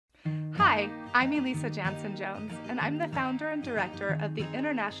Hi, I'm Elisa Jansen-Jones, and I'm the founder and director of the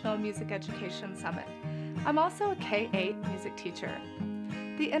International Music Education Summit. I'm also a K-8 music teacher.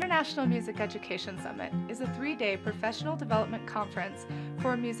 The International Music Education Summit is a 3-day professional development conference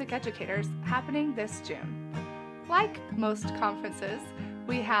for music educators happening this June. Like most conferences,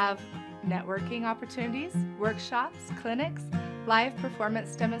 we have networking opportunities, workshops, clinics, live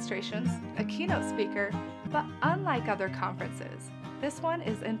performance demonstrations, a keynote speaker, but unlike other conferences, this one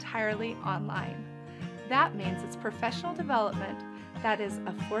is entirely online. That means it's professional development that is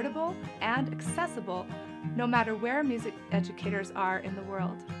affordable and accessible no matter where music educators are in the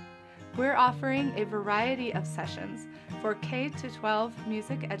world. We're offering a variety of sessions for K-12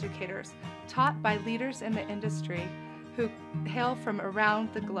 music educators taught by leaders in the industry who hail from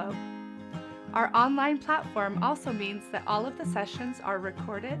around the globe. Our online platform also means that all of the sessions are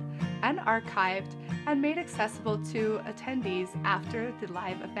recorded and archived and made accessible to attendees after the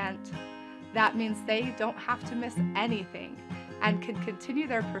live event. That means they don't have to miss anything and can continue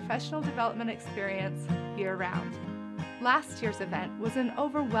their professional development experience year-round. Last year's event was an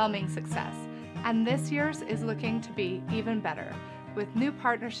overwhelming success, and this year's is looking to be even better, with new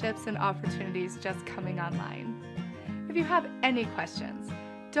partnerships and opportunities just coming online. If you have any questions,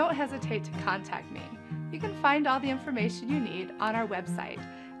 don't hesitate to contact me. You can find all the information you need on our website,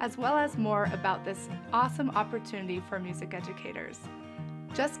 as well as more about this awesome opportunity for music educators.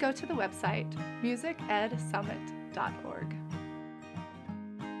 Just go to the website, musicedsummit.org.